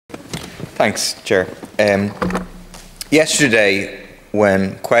Thanks, Chair. Yesterday,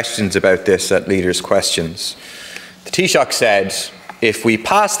 when questions about this at Leaders' Questions, the Taoiseach said, if we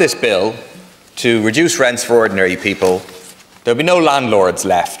pass this bill to reduce rents for ordinary people, there'll be no landlords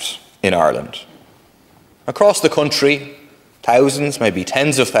left in Ireland. Across the country, thousands, maybe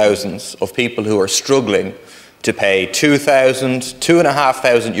tens of thousands of people who are struggling to pay €2,000,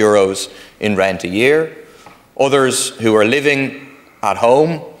 €2,500 in rent a year. Others who are living at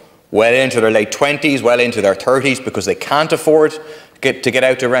home well into their late 20s, well into their 30s because they can't afford to get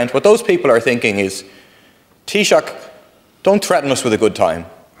out to rent. What those people are thinking is, Taoiseach, don't threaten us with a good time.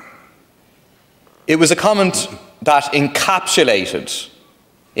 It was a comment that encapsulated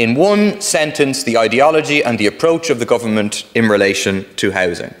in one sentence the ideology and the approach of the government in relation to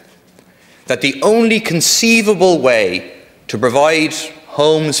housing. That the only conceivable way to provide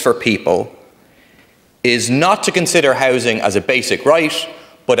homes for people is not to consider housing as a basic right,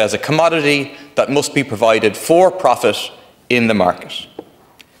 but as a commodity that must be provided for profit in the market.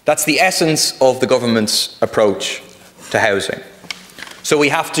 That's the essence of the government's approach to housing. So we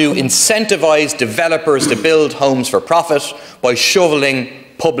have to incentivise developers to build homes for profit by shovelling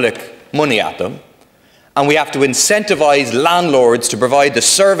public money at them. And we have to incentivise landlords to provide the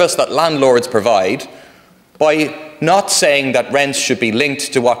service that landlords provide by not saying that rents should be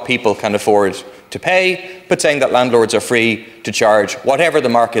linked to what people can afford to pay, but saying that landlords are free to charge whatever the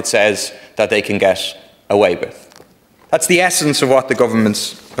market says that they can get away with. That's the essence of what the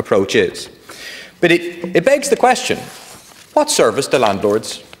government's approach is. But it begs the question, what service do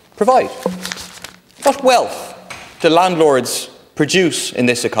landlords provide? What wealth do landlords produce in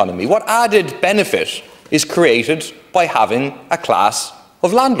this economy? What added benefit is created by having a class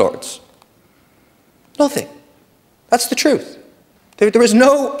of landlords? Nothing. That's the truth. There is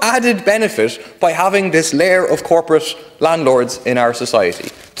no added benefit by having this layer of corporate landlords in our society.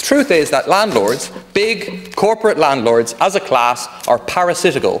 The truth is that landlords, big corporate landlords as a class, are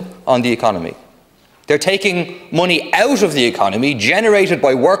parasitical on the economy. They're taking money out of the economy, generated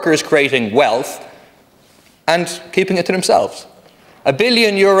by workers creating wealth, and keeping it to themselves. €1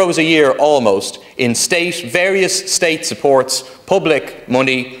 billion a year almost in various state supports, public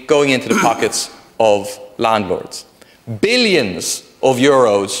money going into the pockets of landlords. Billions of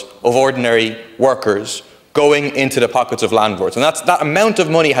euros of ordinary workers going into the pockets of landlords. And that amount of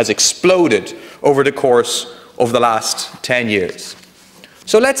money has exploded over the course of the last 10 years.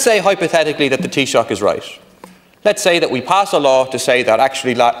 So let's say hypothetically that the Taoiseach is right. Let's say that we pass a law to say that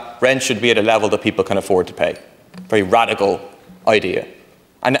actually rent should be at a level that people can afford to pay. Very radical idea.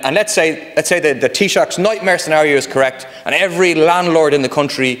 And let's say that the Taoiseach's nightmare scenario is correct and every landlord in the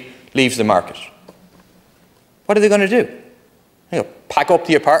country leaves the market. What are they going to do? Pack up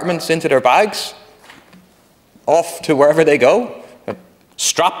the apartments into their bags, off to wherever they go,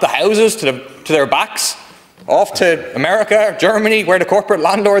 strap the houses to their backs, off to America, Germany, where the corporate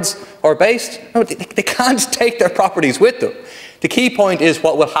landlords are based? No, they can't take their properties with them. The key point is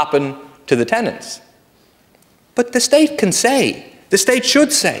what will happen to the tenants. But the state can say, the state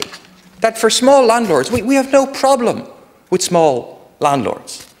should say, that for small landlords, we have no problem with small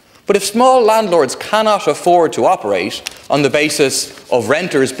landlords. But if small landlords cannot afford to operate on the basis of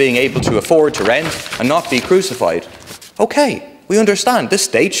renters being able to afford to rent and not be crucified, okay, we understand. The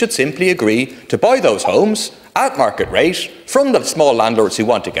state should simply agree to buy those homes at market rate from the small landlords who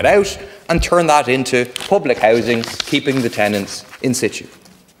want to get out and turn that into public housing, keeping the tenants in situ.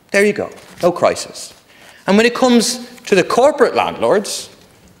 There you go. No crisis. And when it comes to the corporate landlords,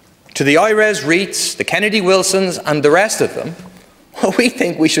 to the Oireachtas, the Kennedy Wilsons and the rest of them, well, we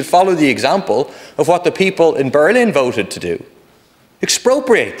think we should follow the example of what the people in Berlin voted to do.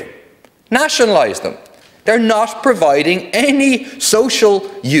 Expropriate them. Nationalise them. They're not providing any social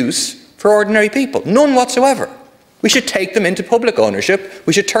use for ordinary people. None whatsoever. We should take them into public ownership.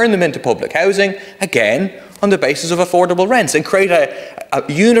 We should turn them into public housing, again, on the basis of affordable rents, and create a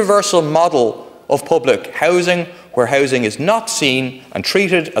universal model of public housing where housing is not seen and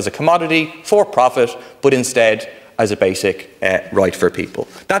treated as a commodity for profit, but instead as a basic right for people.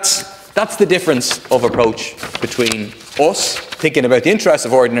 That's the difference of approach between us thinking about the interests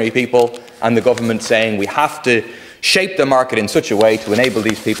of ordinary people and the government saying we have to shape the market in such a way to enable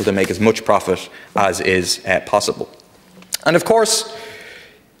these people to make as much profit as is possible. And of course,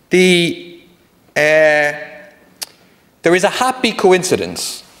 there is a happy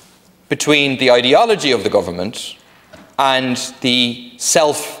coincidence between the ideology of the government and the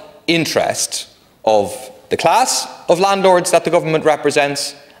self-interest of the class of landlords that the government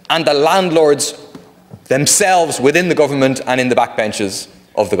represents and the landlords themselves within the government and in the backbenches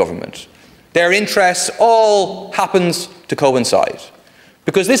of the government. Their interests all happens to coincide.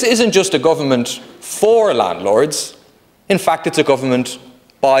 Because this isn't just a government for landlords, in fact it's a government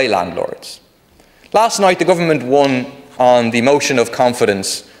by landlords. Last night the government won on the motion of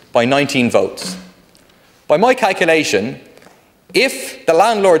confidence by 19 votes. By my calculation, if the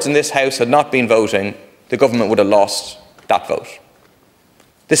landlords in this House had not been voting, the government would have lost that vote.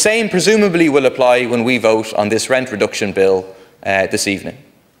 The same presumably will apply when we vote on this rent reduction bill this evening.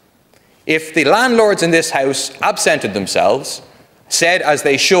 If the landlords in this House absented themselves, said as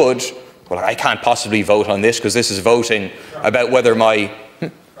they should, well, I can't possibly vote on this because this is voting about whether my...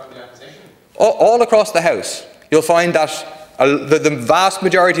 All across the House, you'll find that the vast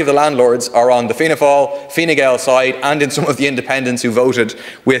majority of the landlords are on the Fianna Fáil, Fine Gael side and in some of the independents who voted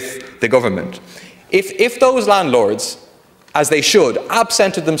with the government. If those landlords, as they should,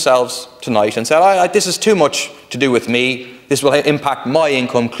 absented themselves tonight and said, this is too much to do with me, this will impact my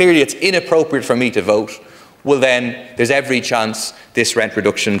income, clearly it's inappropriate for me to vote, well then there's every chance this rent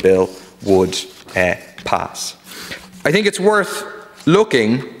reduction bill would pass. I think it's worth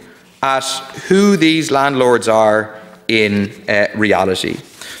looking at who these landlords are in reality.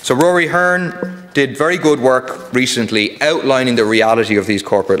 So Rory Hearn did very good work recently outlining the reality of these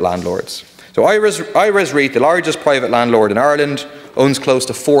corporate landlords. So Ires REIT, the largest private landlord in Ireland, owns close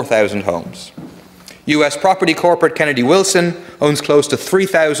to 4,000 homes. US property corporate Kennedy Wilson owns close to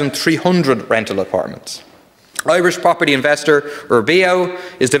 3,300 rental apartments. Irish property investor Urbeo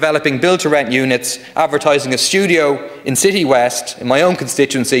is developing build-to-rent units, advertising a studio in City West, in my own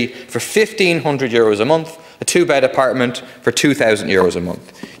constituency, for €1,500 a month, a two-bed apartment for €2,000 a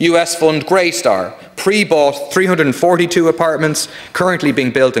month. US fund Greystar pre-bought 342 apartments currently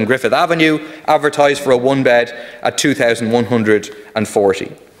being built in Griffith Avenue, advertised for a one-bed at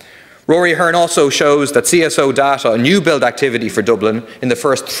 €2,140. Rory Hearn also shows that CSO data on new build activity for Dublin in the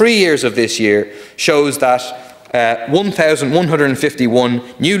first 3 years of this year shows that 1,151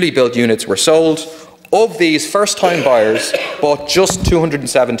 newly built units were sold. Of these, first-time buyers bought just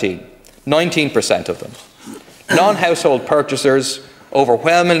 217, 19% of them. Non-household purchasers,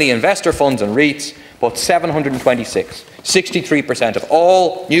 overwhelmingly investor funds and REITs, bought 726, 63% of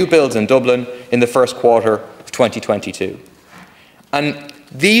all new builds in Dublin in the first quarter of 2022. And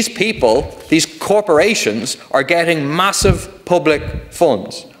these people, these corporations, are getting massive public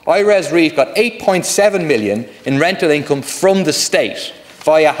funds. Ires REIT got 8.7 million in rental income from the state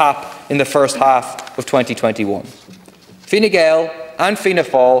via HAP in the first half of 2021. Fine Gael and Fianna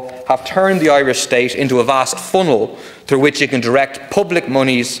Fáil have turned the Irish state into a vast funnel through which it can direct public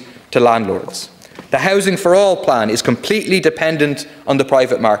monies to landlords. The Housing for All plan is completely dependent on the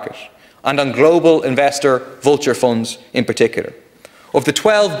private market and on global investor vulture funds in particular. Of the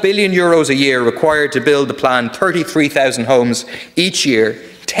 €12 billion a year required to build the planned 33,000 homes each year,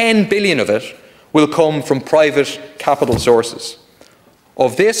 10 billion of it will come from private capital sources.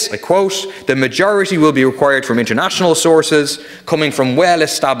 Of this, I quote, the majority will be required from international sources coming from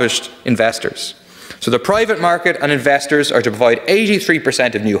well-established investors. So the private market and investors are to provide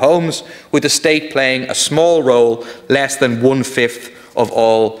 83% of new homes, with the state playing a small role, less than 1/5 of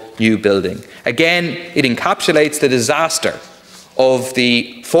all new building. Again, it encapsulates the disaster of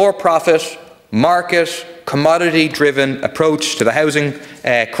the for-profit, market, commodity-driven approach to the housing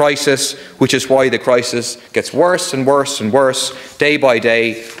crisis, which is why the crisis gets worse and worse and worse, day by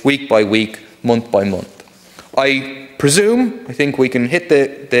day, week by week, month by month. I think we can hit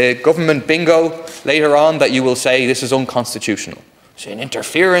the government bingo later on that you will say this is unconstitutional. It's an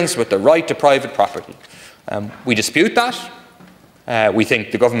interference with the right to private property. We dispute that. We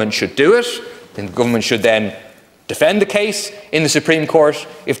think the government should do it. I think the government should then defend the case in the Supreme Court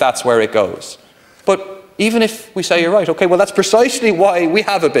if that's where it goes. But even if we say you're right, okay, well that's precisely why we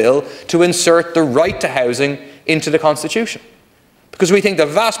have a bill to insert the right to housing into the Constitution. Because we think the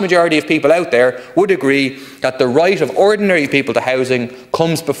vast majority of people out there would agree that the right of ordinary people to housing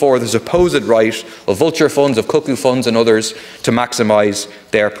comes before the supposed right of vulture funds, of cuckoo funds and others to maximise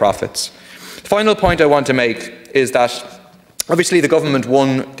their profits. The final point I want to make is that obviously the government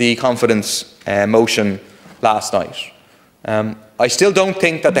won the confidence motion last night. I still don't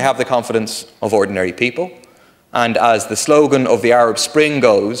think that they have the confidence of ordinary people, and as the slogan of the Arab Spring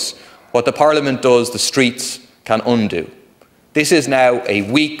goes, what the Parliament does, the streets can undo. This is now a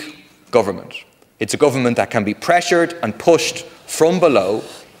weak government. It's a government that can be pressured and pushed from below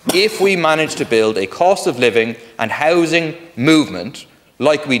if we manage to build a cost of living and housing movement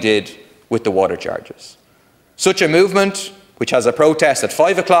like we did with the water charges. Such a movement, which has a protest at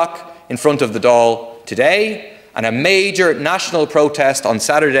 5 o'clock in front of the Dáil today, and a major national protest on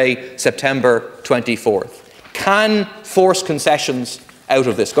Saturday, September 24th, can force concessions out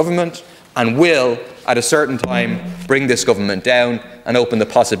of this government and will at a certain time, bring this government down and open the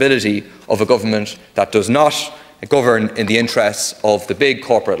possibility of a government that does not govern in the interests of the big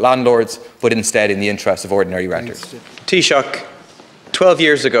corporate landlords, but instead in the interests of ordinary renters. Taoiseach, 12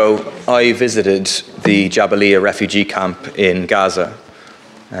 years ago, I visited the Jabalia refugee camp in Gaza.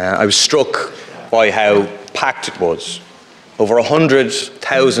 I was struck by how packed it was. Over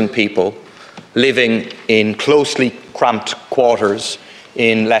 100,000 people living in closely cramped quarters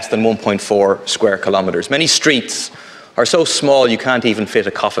in less than 1.4 square kilometres. Many streets are so small you can't even fit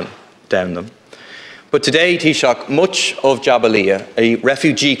a coffin down them. But today, Taoiseach, much of Jabalia, a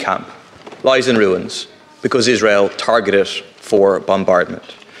refugee camp, lies in ruins because Israel targeted it for bombardment.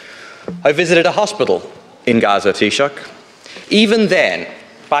 I visited a hospital in Gaza, Taoiseach. Even then,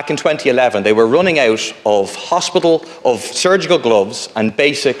 back in 2011, they were running out of surgical gloves and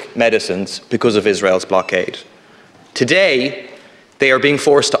basic medicines because of Israel's blockade. Today, they are being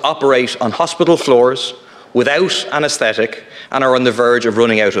forced to operate on hospital floors without anaesthetic and are on the verge of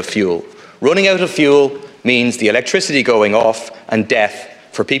running out of fuel. Running out of fuel means the electricity going off and death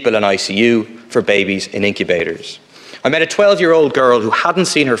for people in ICU, for babies in incubators. I met a 12-year-old girl who hadn't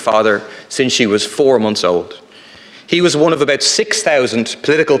seen her father since she was 4 months old. He was one of about 6,000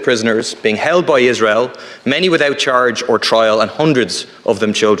 political prisoners being held by Israel, many without charge or trial, and hundreds of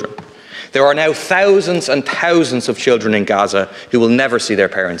them children. There are now thousands and thousands of children in Gaza who will never see their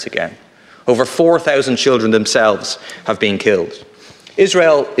parents again. Over 4,000 children themselves have been killed.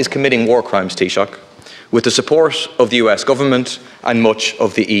 Israel is committing war crimes, Taoiseach, with the support of the US government and much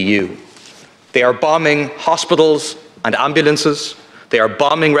of the EU. They are bombing hospitals and ambulances. They are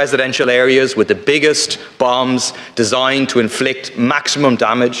bombing residential areas with the biggest bombs designed to inflict maximum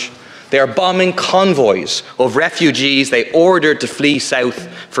damage. They are bombing convoys of refugees they ordered to flee south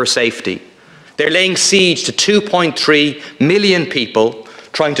for safety. They're laying siege to 2.3 million people,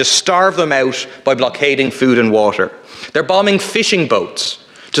 trying to starve them out by blockading food and water. They're bombing fishing boats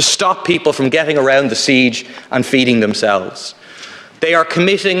to stop people from getting around the siege and feeding themselves. They are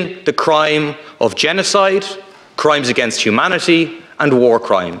committing the crime of genocide, crimes against humanity, and war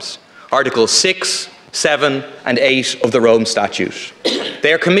crimes. Articles 6, 7, and 8 of the Rome Statute.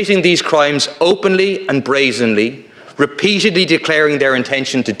 They are committing these crimes openly and brazenly, repeatedly declaring their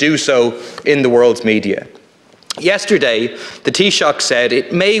intention to do so in the world's media. Yesterday, the Taoiseach said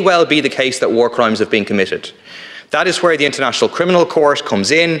it may well be the case that war crimes have been committed. That is where the International Criminal Court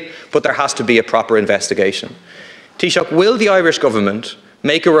comes in, but there has to be a proper investigation. Taoiseach, will the Irish government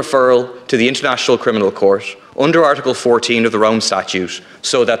make a referral to the International Criminal Court under Article 14 of the Rome Statute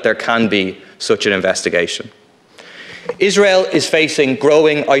so that there can be such an investigation? Israel is facing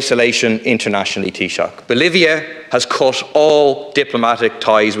growing isolation internationally, Taoiseach. Bolivia has cut all diplomatic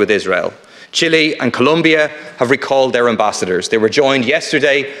ties with Israel. Chile and Colombia have recalled their ambassadors. They were joined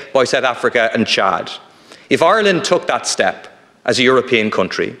yesterday by South Africa and Chad. If Ireland took that step as a European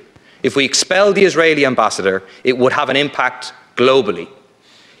country, if we expelled the Israeli ambassador, it would have an impact globally.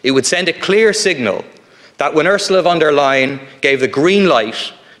 It would send a clear signal that when Ursula von der Leyen gave the green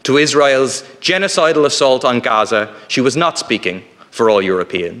light to Israel's genocidal assault on Gaza, she was not speaking for all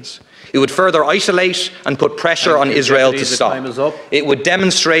Europeans. It would further isolate and put pressure on Israel to stop. It would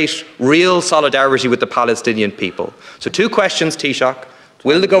demonstrate real solidarity with the Palestinian people. So 2 questions, Taoiseach.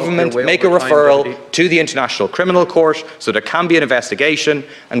 Will the government make a referral to the International Criminal Court so there can be an investigation,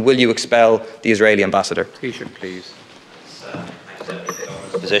 and will you expel the Israeli ambassador? Taoiseach, please.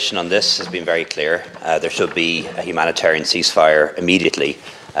 The position on this has been very clear. There should be a humanitarian ceasefire immediately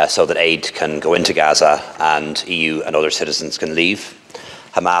so that aid can go into Gaza and EU and other citizens can leave.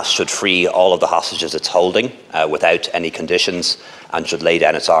 Hamas should free all of the hostages it's holding without any conditions and should lay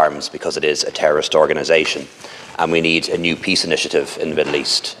down its arms because it is a terrorist organisation. And we need a new peace initiative in the Middle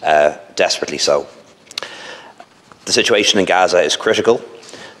East, desperately so. The situation in Gaza is critical.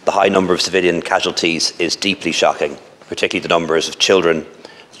 The high number of civilian casualties is deeply shocking, particularly the numbers of children,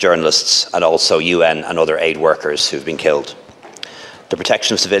 journalists and also UN and other aid workers who have been killed. The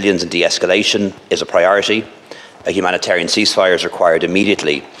protection of civilians and de-escalation is a priority. A humanitarian ceasefire is required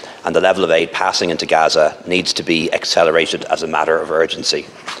immediately, and the level of aid passing into Gaza needs to be accelerated as a matter of urgency.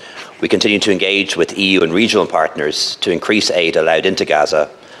 We continue to engage with EU and regional partners to increase aid allowed into Gaza,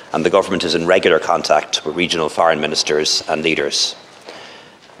 and the government is in regular contact with regional foreign ministers and leaders.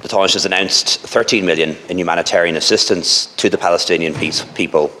 The Taoiseach has announced 13 million in humanitarian assistance to the Palestinian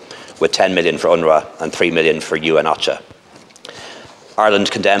people, with 10 million for UNRWA and 3 million for UNOCHA. Ireland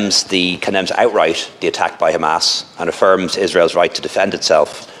condemns outright the attack by Hamas and affirms Israel's right to defend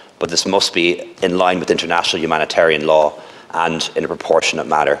itself, but this must be in line with international humanitarian law and in a proportionate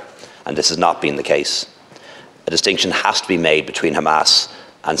manner, and this has not been the case. A distinction has to be made between Hamas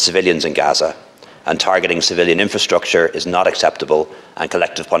and civilians in Gaza, and targeting civilian infrastructure is not acceptable, and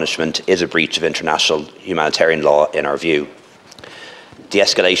collective punishment is a breach of international humanitarian law in our view.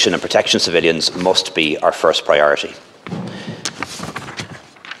 De-escalation and protection of civilians must be our first priority.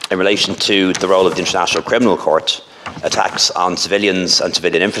 In relation to the role of the International Criminal Court, attacks on civilians and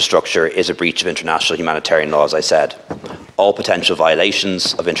civilian infrastructure is a breach of international humanitarian law, as I said. All potential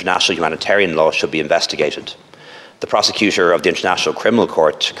violations of international humanitarian law should be investigated. The prosecutor of the International Criminal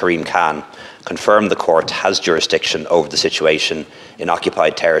Court, Karim Khan, confirmed the court has jurisdiction over the situation in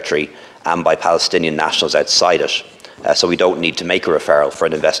occupied territory and by Palestinian nationals outside it, so we don't need to make a referral for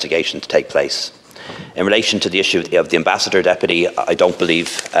an investigation to take place. In relation to the issue of the ambassador, Deputy, I don't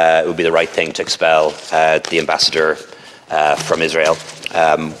believe it would be the right thing to expel the ambassador from Israel.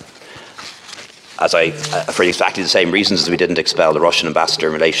 For exactly the same reasons as we didn't expel the Russian ambassador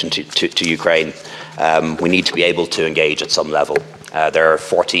in relation to Ukraine, we need to be able to engage at some level. There are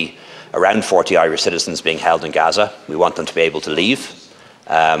around 40 Irish citizens being held in Gaza. We want them to be able to leave.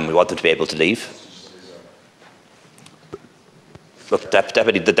 Look,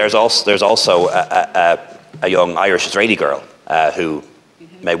 Deputy, there's also a young Irish-Israeli girl who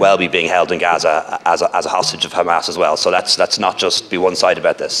may well be being held in Gaza as a hostage of Hamas as well. So let's not just be one-sided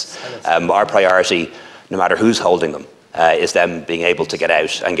about this. Our priority, no matter who's holding them, is them being able to get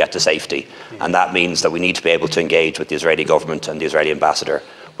out and get to safety. And that means that we need to be able to engage with the Israeli government and the Israeli ambassador.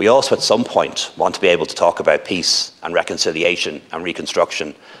 We also, at some point, want to be able to talk about peace and reconciliation and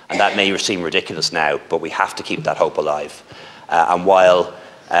reconstruction. And that may seem ridiculous now, but we have to keep that hope alive. And while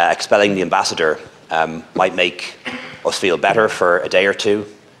expelling the ambassador might make us feel better for a day or two,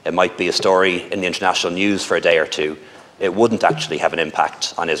 it might be a story in the international news for a day or two, it wouldn't actually have an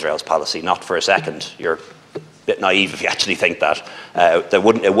impact on Israel's policy, not for a second. You're a bit naive if you actually think that. It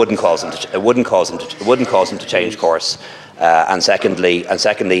wouldn't cause them to change course. And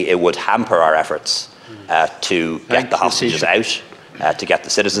secondly, it would hamper our efforts to get the hostages out, to get the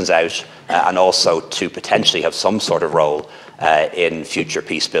citizens out, and also to potentially have some sort of role in future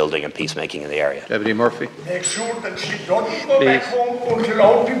peace building and peacemaking in the area. Deputy Murphy. Make sure that she doesn't go back home until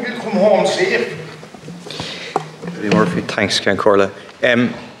all people come home safe. Deputy Murphy. Thanks, Ken Corla.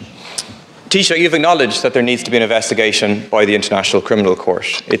 Taoiseach, you've acknowledged that there needs to be an investigation by the International Criminal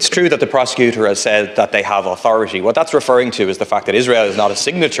Court. It's true that the prosecutor has said that they have authority. What that's referring to is the fact that Israel is not a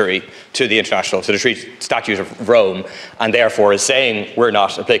signatory to the Statute of Rome, and therefore is saying we're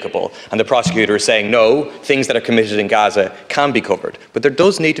not applicable. And the prosecutor is saying no, things that are committed in Gaza can be covered. But there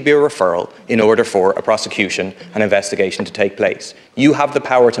does need to be a referral in order for a prosecution and investigation to take place. You have the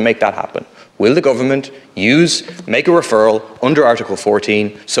power to make that happen. Will the government make a referral under Article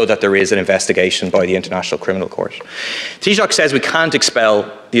 14 so that there is an investigation by the International Criminal Court? Taoiseach says we can't expel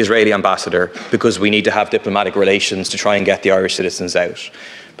the Israeli ambassador because we need to have diplomatic relations to try and get the Irish citizens out.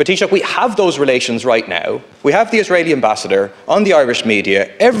 But Taoiseach, we have those relations right now. We have the Israeli ambassador on the Irish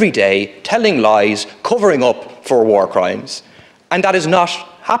media every day telling lies, covering up for war crimes, and that is not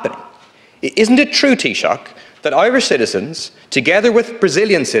happening. Isn't it true, Taoiseach, that Irish citizens, together with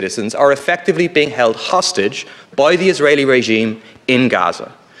Brazilian citizens, are effectively being held hostage by the Israeli regime in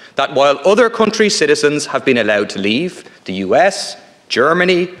Gaza? That while other countries' citizens have been allowed to leave, the US,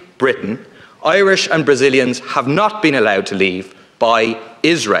 Germany, Britain, Irish and Brazilians have not been allowed to leave by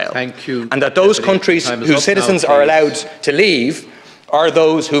Israel. Thank you. And that those countries whose citizens are allowed to leave are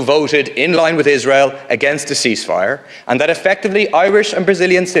those who voted in line with Israel against a ceasefire, and that effectively Irish and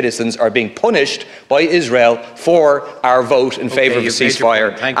Brazilian citizens are being punished by Israel for our vote in favour of a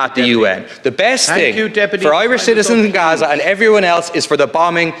ceasefire at the UN. The best thing for Irish citizens in Gaza and everyone else is for the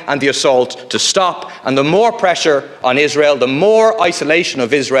bombing and the assault to stop, and the more pressure on Israel, the more isolation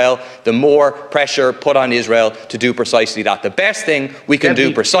of Israel, the more pressure put on Israel to do precisely that. The best thing we can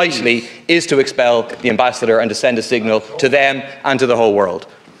do precisely is to expel the ambassador and to send a signal to them and to the whole world.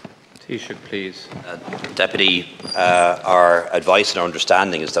 Taoiseach, please. Deputy, our advice and our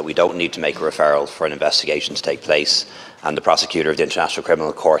understanding is that we don't need to make a referral for an investigation to take place, and the prosecutor of the International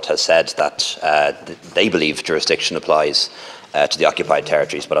Criminal Court has said that they believe jurisdiction applies to the occupied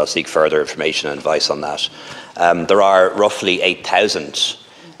territories, but I'll seek further information and advice on that. There are roughly 8,000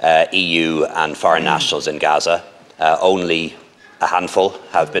 EU and foreign nationals in Gaza. Only a handful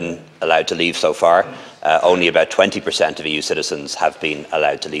have been allowed to leave so far. Only about 20% of EU citizens have been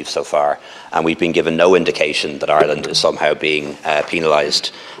allowed to leave so far, and we've been given no indication that Ireland is somehow being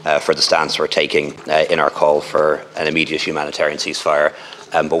penalised for the stance we're taking in our call for an immediate humanitarian ceasefire.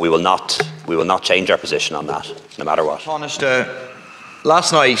 But we will not change our position on that, no matter what.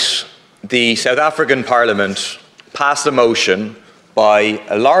 Last night, the South African Parliament passed a motion by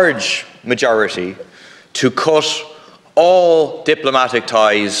a large majority to cut all diplomatic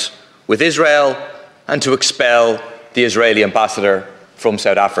ties with Israel and to expel the Israeli ambassador from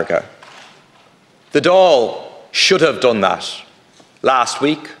South Africa. The Dáil should have done that last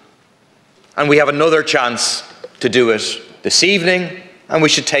week, and we have another chance to do it this evening, and we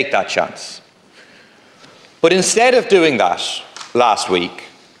should take that chance. But instead of doing that last week,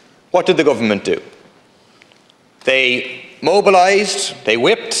 what did the government do? They mobilised, they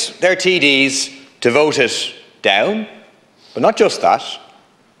whipped their TDs to vote it down, but not just that.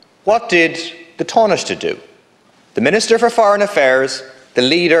 What did the Taoiseach do? The Minister for Foreign Affairs, the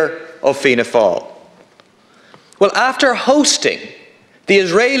leader of Fianna Fáil. Well, after hosting the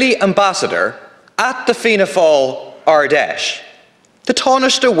Israeli ambassador at the Fianna Fáil Ardèche, the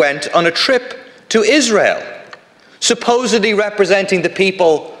Taoiseach went on a trip to Israel, supposedly representing the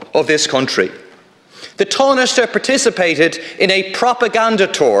people of this country. The Taoiseach participated in a propaganda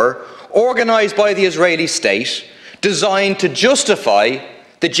tour organised by the Israeli state designed to justify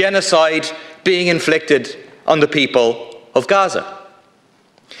the genocide being inflicted on the people of Gaza.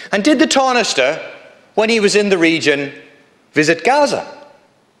 And did the Taoiseach, when he was in the region, visit Gaza,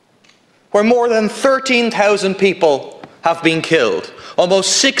 where more than 13,000 people have been killed,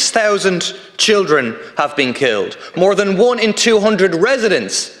 almost 6,000 children have been killed, more than 1 in 200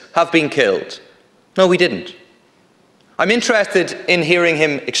 residents have been killed? No, we didn't. I'm interested in hearing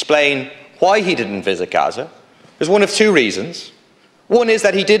him explain why he didn't visit Gaza. There's one of two reasons. One is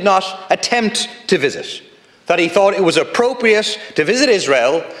that he did not attempt to visit, that he thought it was appropriate to visit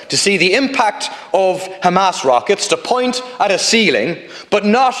Israel to see the impact of Hamas rockets, to point at a ceiling, but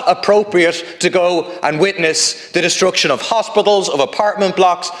not appropriate to go and witness the destruction of hospitals, of apartment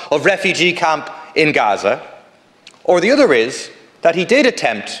blocks, of refugee camp in Gaza. Or the other is that he did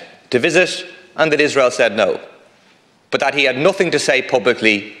attempt to visit and that Israel said no, but that he had nothing to say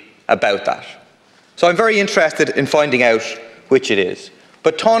publicly about that. So I'm very interested in finding out which it is.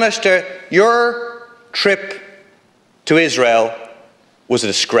 But Taoiseach, your trip to Israel was a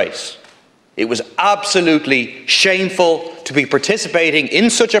disgrace. It was absolutely shameful to be participating in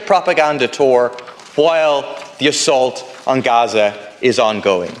such a propaganda tour while the assault on Gaza is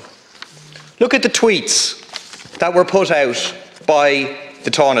ongoing. Look at the tweets that were put out by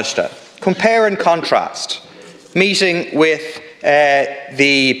the Taoiseach. Compare and contrast. Meeting with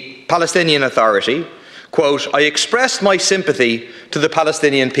the Palestinian Authority, quote, "I expressed my sympathy to the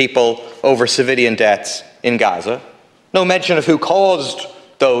Palestinian people over civilian deaths in Gaza." No mention of who caused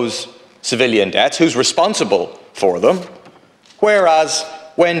those civilian deaths, who's responsible for them. Whereas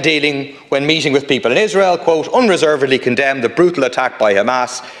when meeting with people in Israel, quote, "unreservedly condemned the brutal attack by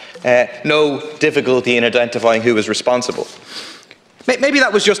Hamas, no difficulty in identifying who was responsible." Maybe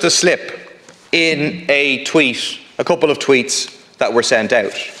that was just a slip in a tweet, a couple of tweets that were sent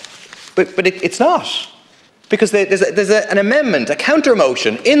out. But it's not. Because there's an amendment, a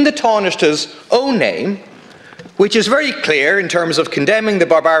counter-motion in the Taoiseach's own name, which is very clear in terms of condemning the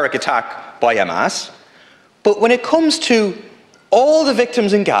barbaric attack by Hamas. But when it comes to all the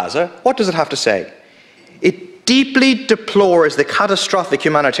victims in Gaza, what does it have to say? It deeply deplores the catastrophic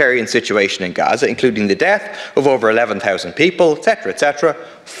humanitarian situation in Gaza, including the death of over 11,000 people, etc.,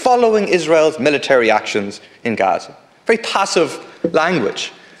 following Israel's military actions in Gaza. Very passive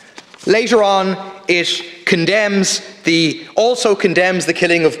language. Later on, it also condemns the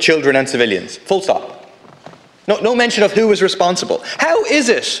killing of children and civilians. Full stop. No mention of who was responsible. How is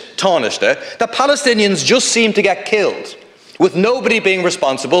it, Taoiseach, that Palestinians just seem to get killed, with nobody being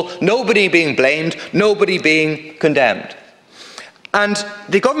responsible, nobody being blamed, nobody being condemned? And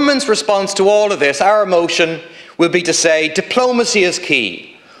the government's response to all of this, our motion, will be to say diplomacy is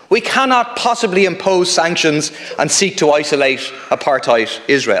key. We cannot possibly impose sanctions and seek to isolate apartheid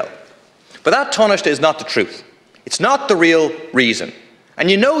Israel. But that, Taoiseach, is not the truth. It's not the real reason.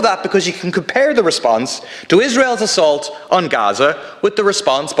 And you know that because you can compare the response to Israel's assault on Gaza with the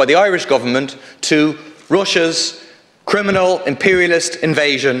response by the Irish government to Russia's criminal imperialist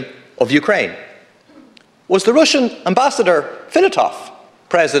invasion of Ukraine. Was the Russian ambassador Filatov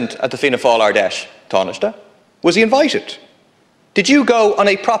present at the Fianna Fáil Ardèche, Taoiseach? Was he invited? Did you go on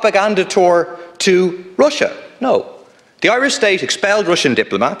a propaganda tour to Russia? No. The Irish state expelled Russian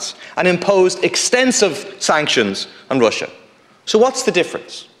diplomats and imposed extensive sanctions on Russia. So what's the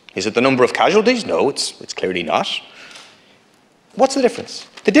difference? Is it the number of casualties? No, it's clearly not. What's the difference?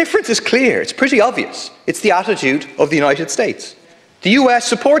 The difference is clear. It's pretty obvious. It's the attitude of the United States. The US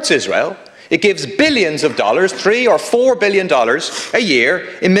supports Israel. It gives billions of dollars, $3 or $4 billion a year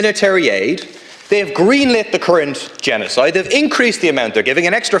in military aid. They have greenlit the current genocide. They've increased the amount they're giving,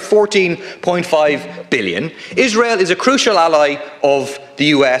 an extra $14.5 billion. Israel is a crucial ally of the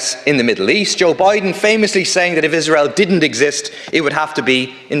US in the Middle East. Joe Biden famously saying that if Israel didn't exist, it would have to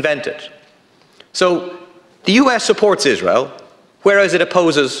be invented. So the US supports Israel, whereas it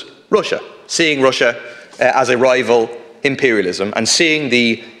opposes Russia, seeing Russia as a rival imperialism and seeing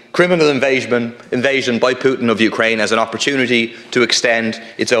the criminal invasion by Putin of Ukraine as an opportunity to extend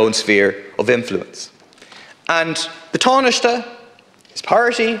its own sphere of influence. And the Taoiseach, his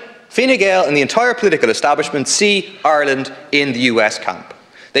party, Fine Gael and the entire political establishment see Ireland in the US camp.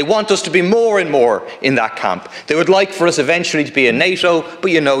 They want us to be more and more in that camp. They would like for us eventually to be in NATO,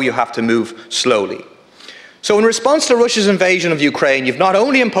 but you know you have to move slowly. So in response to Russia's invasion of Ukraine, you've not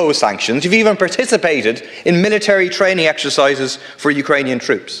only imposed sanctions, you've even participated in military training exercises for Ukrainian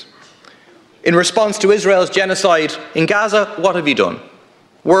troops. In response to Israel's genocide in Gaza, what have you done?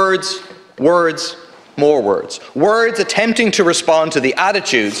 Words, words, more words. Words attempting to respond to the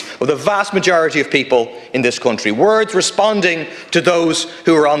attitudes of the vast majority of people in this country. Words responding to those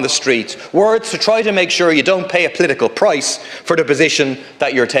who are on the streets. Words to try to make sure you don't pay a political price for the position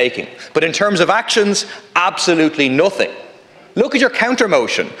that you're taking. But in terms of actions, absolutely nothing. Look at your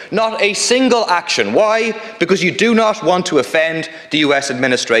counter-motion. Not a single action. Why? Because you do not want to offend the US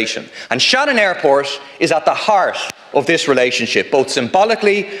administration. And Shannon Airport is at the heart of this relationship, both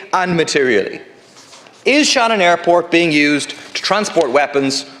symbolically and materially. Is Shannon Airport being used to transport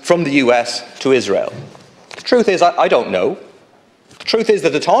weapons from the US to Israel? The truth is, I don't know. The truth is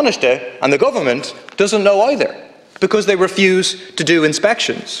that the Taoiseach and the government doesn't know either, because they refuse to do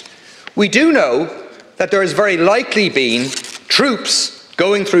inspections. We do know that there has very likely been troops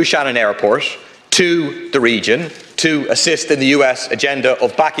going through Shannon Airport to the region to assist in the US agenda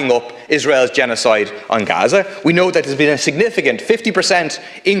of backing up Israel's genocide on Gaza. We know that there's been a significant 50%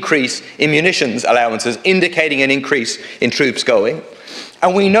 increase in munitions allowances, indicating an increase in troops going.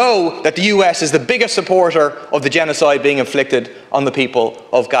 And we know that the US is the biggest supporter of the genocide being inflicted on the people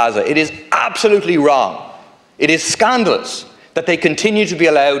of Gaza. It is absolutely wrong. It is scandalous that they continue to be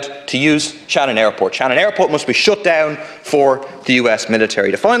allowed to use Shannon Airport. Shannon Airport must be shut down for the US military.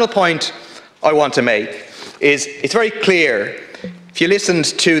 The final point I want to make is it's very clear. If you listened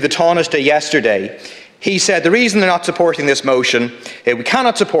to the Taoiseach yesterday, he said the reason they're not supporting this motion, we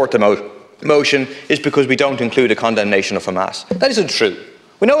cannot support the motion, is because we don't include a condemnation of Hamas. That isn't true.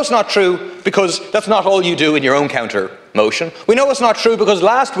 We know it's not true because that's not all you do in your own counter motion. We know it's not true because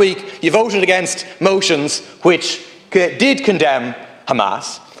last week you voted against motions which did condemn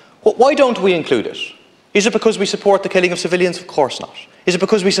Hamas. Well, why don't we include it? Is it because we support the killing of civilians? Of course not. Is it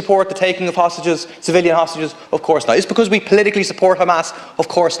because we support the taking of hostages, civilian hostages? Of course not. Is it because we politically support Hamas? Of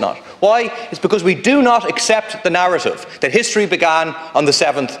course not. Why? It's because we do not accept the narrative that history began on the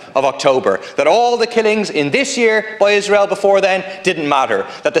 7th of October, that all the killings in this year by Israel before then didn't matter,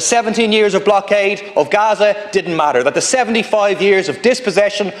 that the 17 years of blockade of Gaza didn't matter, that the 75 years of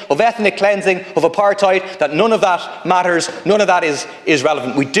dispossession, of ethnic cleansing, of apartheid, that none of that matters, none of that is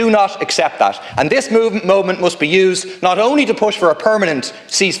relevant. We do not accept that. And this moment must be used not only to push for a permanent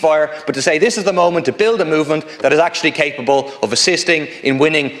ceasefire, but to say this is the moment to build a movement that is actually capable of assisting in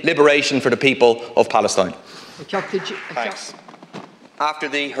winning liberation for the people of Palestine. Thanks. After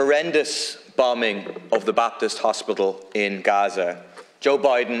the horrendous bombing of the Baptist hospital in Gaza, Joe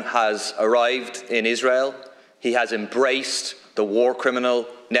Biden has arrived in Israel. He has embraced the war criminal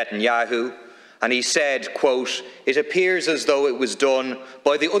Netanyahu, and he said, quote, "It appears as though it was done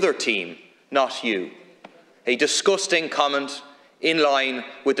by the other team, not you." A disgusting comment in line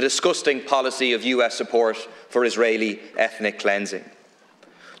with the disgusting policy of US support for Israeli ethnic cleansing.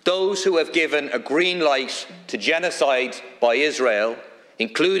 Those who have given a green light to genocide by Israel,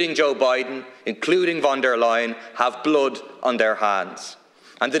 including Joe Biden, including von der Leyen, have blood on their hands.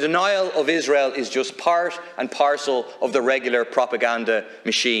 And the denial of Israel is just part and parcel of the regular propaganda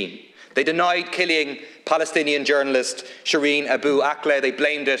machine. They denied killing Palestinian journalist Shireen Abu Akleh. They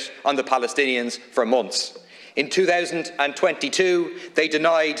blamed it on the Palestinians for months. In 2022, they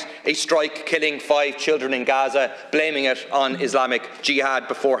denied a strike killing 5 children in Gaza, blaming it on Islamic Jihad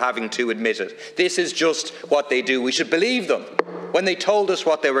before having to admit it. This is just what they do. We should believe them when they told us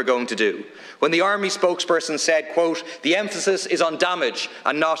what they were going to do. When the army spokesperson said, quote, "The emphasis is on damage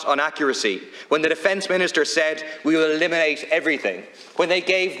and not on accuracy." When the defence minister said, "We will eliminate everything." When they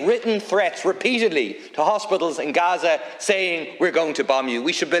gave written threats repeatedly to hospitals in Gaza saying, "We're going to bomb you,"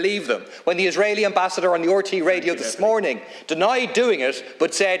 we should believe them. When the Israeli ambassador on the RT radio this morning denied doing it,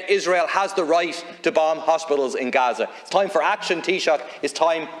 but said Israel has the right to bomb hospitals in Gaza. It's time for action, Taoiseach. It's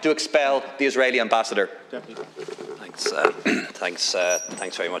time to expel the Israeli ambassador. Deputy. Thanks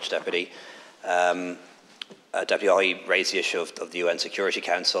very much, Deputy. Deputy, I raised the issue of the UN Security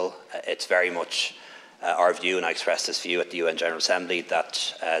Council. It's very much our view, and I expressed this view at the UN General Assembly,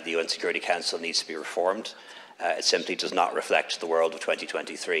 that the UN Security Council needs to be reformed. It simply does not reflect the world of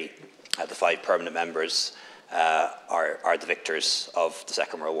 2023. The 5 permanent members are the victors of the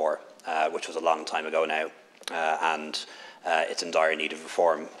Second World War, which was a long time ago now, and it's in dire need of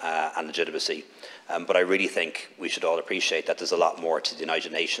reform and legitimacy. But I really think we should all appreciate that there's a lot more to the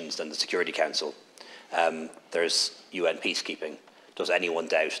United Nations than the Security Council. There's UN peacekeeping. Does anyone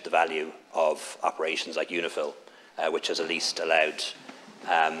doubt the value of operations like UNIFIL, which has at least allowed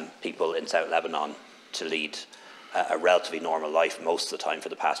people in South Lebanon to lead a relatively normal life most of the time for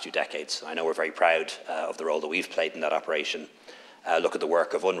the past few decades? I know we're very proud of the role that we've played in that operation. Look at the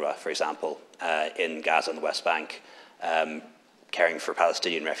work of UNRWA, for example, in Gaza and the West Bank, caring for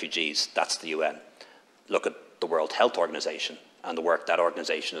Palestinian refugees. That's the UN. Look at the World Health Organization and the work that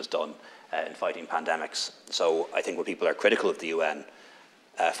organisation has done in fighting pandemics. So I think when people are critical of the UN,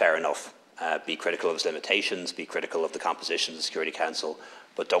 fair enough. Be critical of its limitations, be critical of the composition of the Security Council,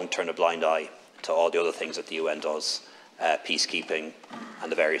 but don't turn a blind eye to all the other things that the UN does, peacekeeping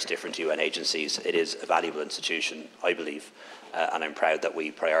and the various different UN agencies. It is a valuable institution, I believe, and I'm proud that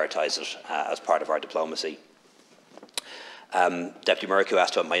we prioritise it as part of our diplomacy. Deputy Murphy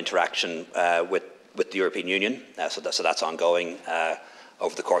asked about my interaction with the European Union, so that's ongoing.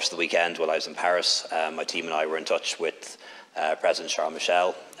 Over the course of the weekend while I was in Paris, my team and I were in touch with President Charles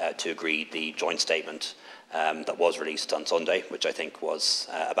Michel to agree the joint statement that was released on Sunday, which I think was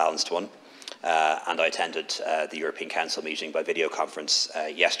a balanced one. And I attended the European Council meeting by video conference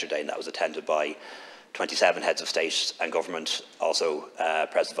yesterday, and that was attended by 27 heads of state and government, also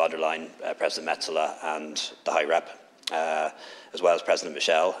President von der Leyen, President Metsola and the High Rep, as well as President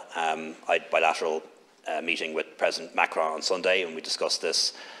Michel. I had a bilateral meeting with President Macron on Sunday, and we discussed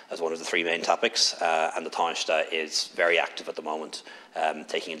this as one of the 3 main topics. And the Taoiseach is very active at the moment,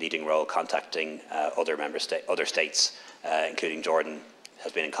 taking a leading role, contacting other states, including Jordan.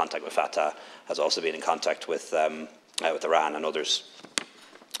 Has been in contact with Fatah, has also been in contact with Iran and others.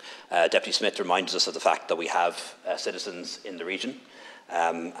 Deputy Smith reminds us of the fact that we have citizens in the region,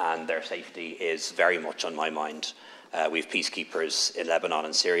 and their safety is very much on my mind. We have peacekeepers in Lebanon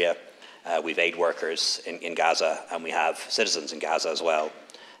and Syria, we have aid workers in Gaza, and we have citizens in Gaza as well.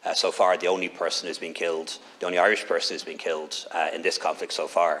 So far, the only person who's been killed, the only Irish person who's been killed in this conflict so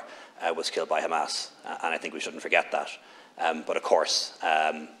far was killed by Hamas, and I think we shouldn't forget that. But of course,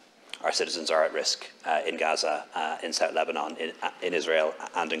 our citizens are at risk in Gaza, in South Lebanon, in Israel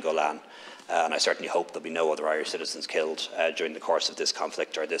and in Golan. And I certainly hope there'll be no other Irish citizens killed during the course of this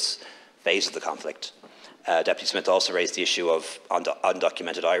conflict or this phase of the conflict. Deputy Smith also raised the issue of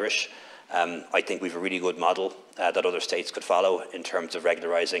undocumented Irish. I think we have a really good model that other states could follow in terms of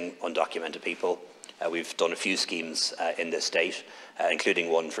regularising undocumented people. We've done a few schemes in this state,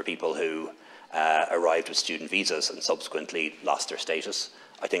 including one for people who arrived with student visas and subsequently lost their status.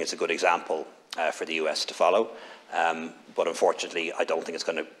 I think it's a good example for the US to follow, but unfortunately I don't think it's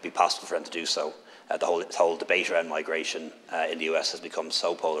going to be possible for them to do so. The whole debate around migration in the US has become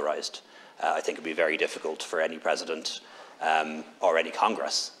so polarised. I think it would be very difficult for any president or any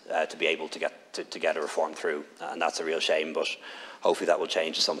Congress to be able to get a reform through, and that's a real shame, but hopefully that will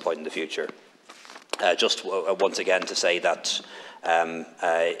change at some point in the future. Just once again to say that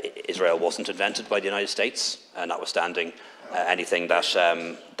Israel wasn't invented by the United States, notwithstanding anything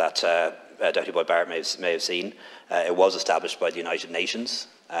that Deputy Boyd Barrett may have seen. It was established by the United Nations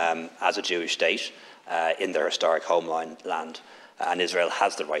as a Jewish state in their historic homeland, and Israel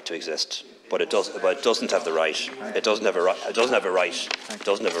has the right to exist, but it doesn't have the right. It doesn't have a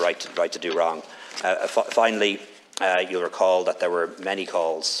right to do wrong. Finally, you'll recall that there were many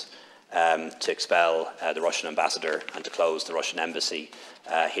calls to expel the Russian ambassador and to close the Russian embassy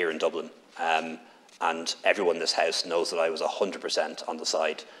here in Dublin. And everyone in this House knows that I was 100% on the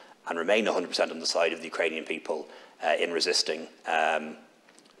side and remain 100% on the side of the Ukrainian people in resisting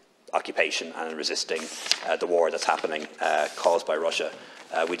occupation and in resisting the war that's happening caused by Russia.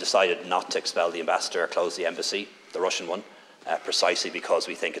 We decided not to expel the ambassador or close the embassy, the Russian one, precisely because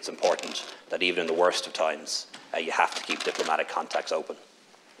we think it's important that even in the worst of times, you have to keep diplomatic contacts open.